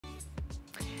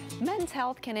Men's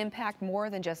health can impact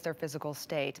more than just their physical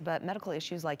state, but medical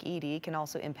issues like ED can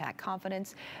also impact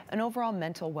confidence and overall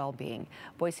mental well-being.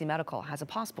 Boise Medical has a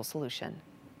possible solution.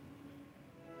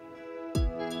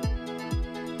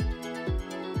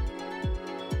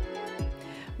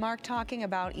 Mark, talking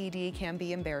about ED can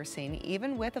be embarrassing,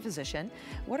 even with a physician.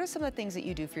 What are some of the things that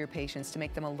you do for your patients to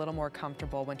make them a little more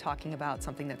comfortable when talking about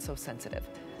something that's so sensitive?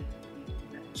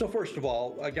 So first of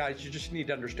all, guys, you just need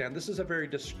to understand this is a very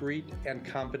discreet and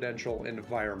confidential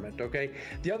environment, okay?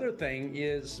 The other thing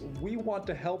is we want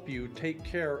to help you take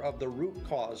care of the root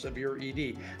cause of your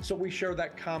ED. So we share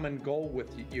that common goal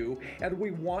with you, and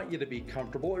we want you to be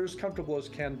comfortable, or as comfortable as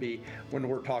can be when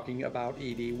we're talking about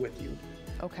ED with you.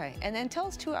 Okay, and then tell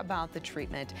us too about the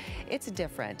treatment. It's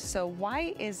different. So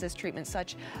why is this treatment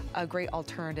such a great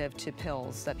alternative to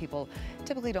pills that people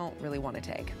typically don't really want to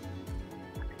take?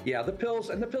 Yeah, the pills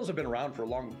have been around for a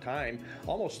long time,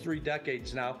 almost 3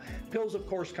 decades now. Pills, of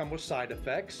course, come with side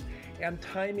effects and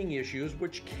timing issues,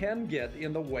 which can get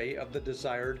in the way of the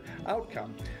desired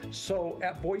outcome. So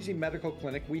at Boise Medical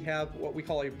Clinic, we have what we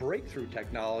call a breakthrough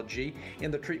technology in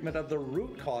the treatment of the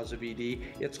root cause of ED.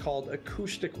 It's called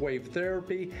acoustic wave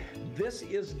therapy. This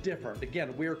is different.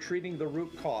 Again, we are treating the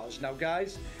root cause. Now,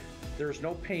 guys, there's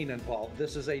no pain involved.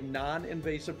 This is a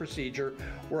non-invasive procedure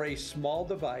where a small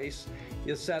device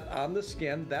is set on the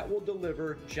skin that will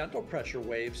deliver gentle pressure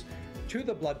waves to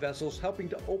the blood vessels, helping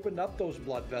to open up those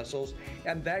blood vessels,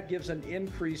 and that gives an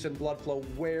increase in blood flow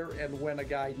where and when a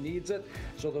guy needs it.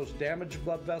 So those damaged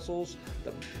blood vessels,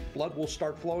 the blood will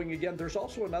start flowing again. There's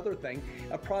also another thing,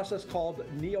 a process called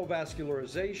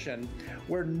neovascularization,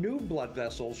 where new blood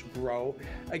vessels grow.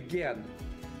 Again,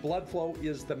 blood flow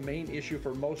is the main issue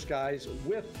for most guys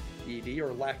with ED,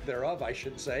 or lack thereof, I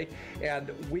should say, and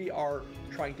we are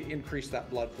trying to increase that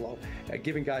blood flow,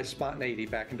 giving guys spontaneity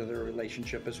back into their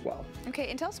relationship as well. Okay,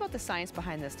 and tell us about the science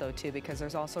behind this though too, because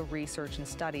there's also research and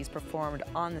studies performed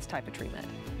on this type of treatment.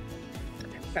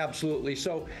 Absolutely.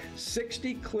 So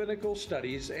 60 clinical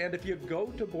studies, and if you go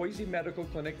to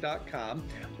boisemedicalclinic.com,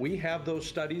 we have those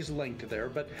studies linked there,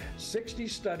 but 60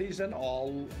 studies in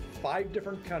all, 5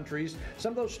 different countries,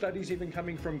 some of those studies even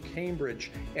coming from Cambridge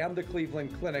and the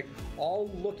Cleveland Clinic, all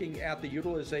looking at the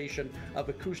utilization of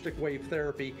acoustic wave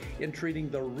therapy in treating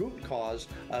the root cause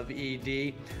of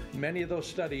ED. Many of those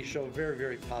studies show very,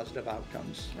 very positive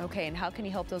outcomes. Okay, and how can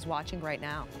you help those watching right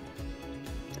now?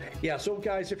 Yeah, so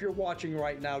guys, if you're watching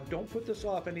right now, don't put this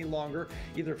off any longer.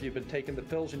 Either if you've been taking the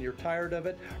pills and you're tired of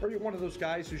it, or you're one of those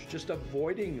guys who's just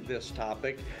avoiding this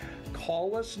topic,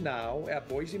 call us now at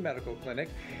Boise Medical Clinic.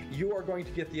 You are going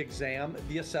to get the exam,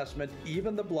 the assessment,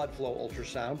 even the blood flow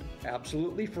ultrasound,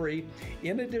 absolutely free.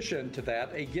 In addition to that,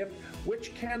 a gift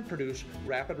which can produce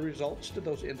rapid results to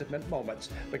those intimate moments.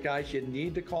 But guys, you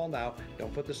need to call now.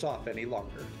 Don't put this off any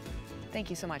longer. Thank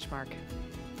you so much, Mark.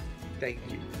 Thank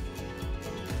you.